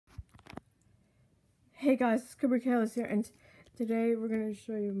Hey guys, it's Cooper Kalis here, and today we're going to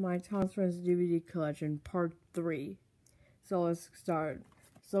show you my Thomas Friends DVD collection, part 3. So let's start.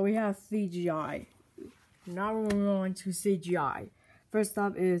 So we have CGI. Now we're going to CGI. First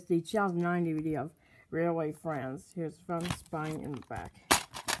up is the 2009 DVD of Railway Friends. Here's the front, spine, and the back.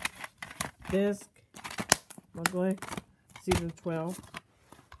 Disc, monthly, season 12.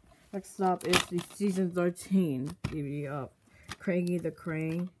 Next up is the season 13 DVD of Cranky the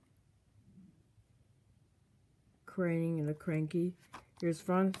Crane. Craning and the Cranky. Here's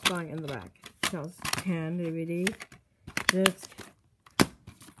front, spine, and the back. 2010 DVD. Disc.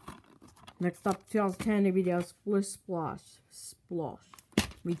 Next up, 2010 DVD of Splish Splosh.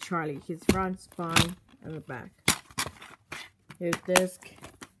 Meet Charlie. His front, spine, and the back. Here's disc.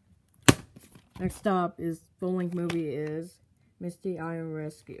 Next up is full-length movie is Misty Iron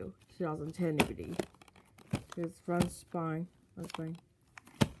Rescue. 2010 DVD. Here's front, spine,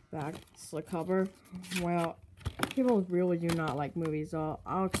 back. Slip cover. Well, people really do not like movies, so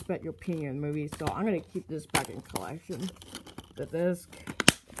I'll expect your opinion on movies, so I'm going to keep this back in collection. The disc.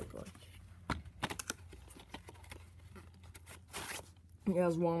 He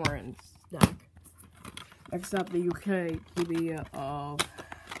has one more in stack. Next up, the UK DVD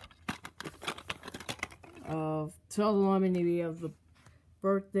of 2011 DVD of the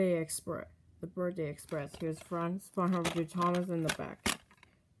Birthday Express. The Birthday Express. Here's front, spine, Robert Thomas, and the back.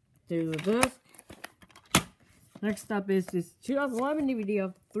 Here's the disc. Next up is this 2011 DVD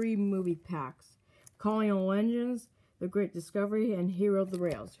of 3 movie packs. Calling All Engines, The Great Discovery, and Hero of the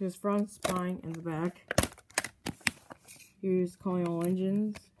Rails. Here's front, spine, and the back. Here's Calling All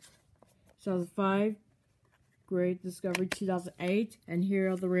Engines. 2005, Great Discovery 2008, and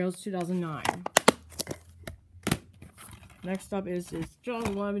Hero of the Rails 2009. Next up is this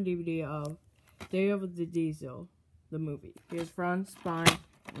 2011 DVD of Day of the Diesel, the movie. Here's front, spine,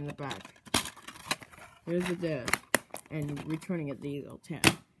 and the back. Here's the disc, and Returning at Diesel 10,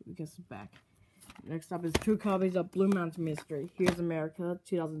 because it's back. Next up is 2 copies of Blue Mountain Mystery. Here's America,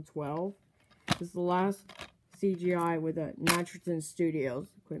 2012. This is the last CGI with the Nitrogen Studios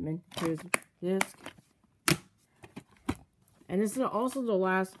equipment. Here's the disc. And this is also the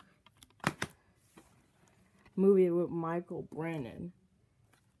last movie with Michael Brannon.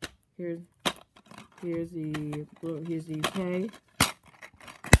 Here's the UK. And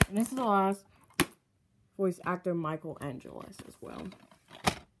this is the last voice actor Michael Angelis as well.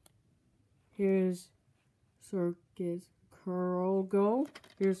 Here's Circus Kuroko.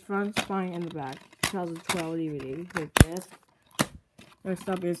 Here's front, spine, and the back. 2012 DVD. Here's this. Next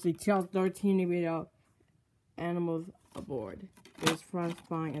up is the 2013 DVD of Animals Aboard. Here's front,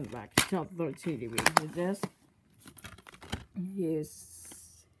 spine, and the back. 2013 DVD. Here's this.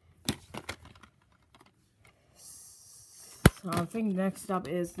 So I think next up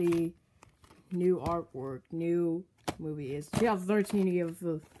is the new artwork, new movie is 2013 of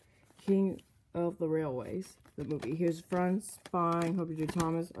the King of the Railways, the movie. Here's front, spine, Robert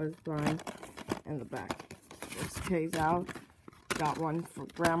Thomas, spine, and the back. This case out. Got one for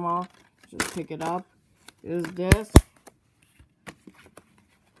grandma. Just pick it up. Here's this.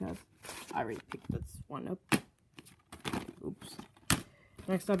 I already picked this one up. Oops.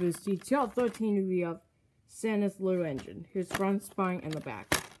 Next up is the 2013 movie of Santa's Little Engine. Here's front, spine, and the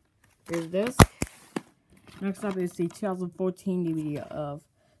back. Here's this. Next up is the 2014 DVD of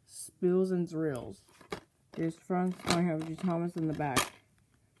Spills and Thrills. Here's front, spine, Robert Thomas, in the back.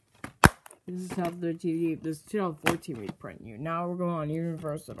 This is how the DVD. This is 2014 reprint. Now we're going on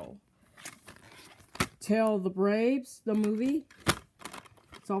Universal. Tale of the Braves, the movie.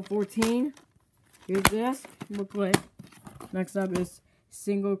 It's all 14. Here's this booklet. Next up is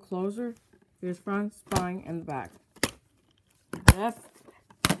Single Closer. Here's front, spine, and the back. Left.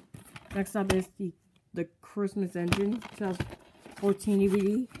 Next up is the Christmas Engine 2014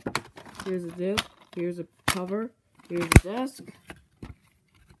 DVD. Here's a disc. Here's a cover. Here's a disc.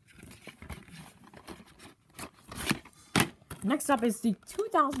 Next up is the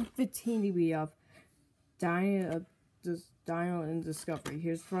 2015 DVD of Dino and Discovery.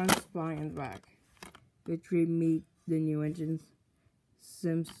 Here's front, spine, and back. Victory meet the new engines.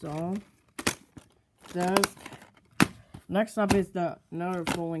 Simsol. Disc. Next up is another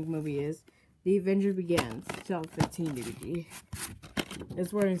full-length movie is The Avenger Begins, 2015 DVD.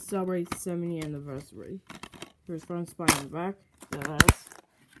 It's wearing celebrate 70th anniversary. Here's front, spine, and back.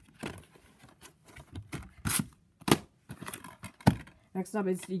 Next up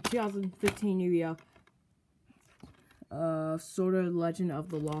is the 2015 movie Sort of Legend of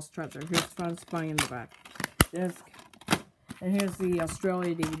the Lost Treasure. Here's front, spine, and the back. Disc. And here's the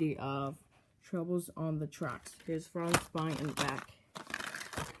Australia DVD of Troubles on the Tracks. Here's front, spine, and back.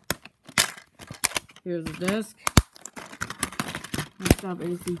 Here's the disc. Next up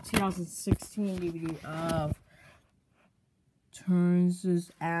is the 2016 DVD of Turns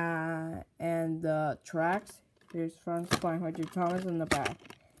and the tracks. Here's front spine, Roger Thomas in the back.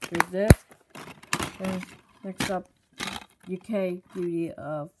 Here's this. And next up, UK DVD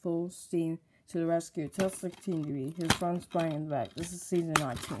of Full Steam to the Rescue 2016 DVD. Here's front spine in the back. This is season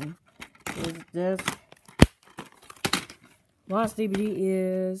 19. Here's this. Last DVD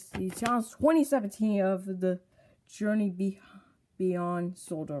is the 2017 of the Journey Beyond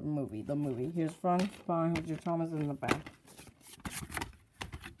Soldier movie. The movie. Here's front spine, Roger Thomas in the back.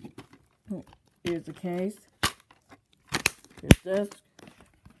 Here's the case. Here's this.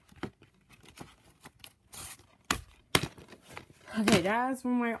 Okay, that's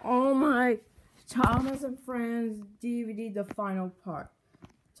from all my Thomas and Friends DVD, the final part.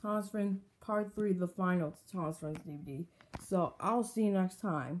 Thomas Friends Part 3, the final Thomas Friends DVD. So, I'll see you next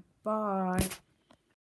time. Bye.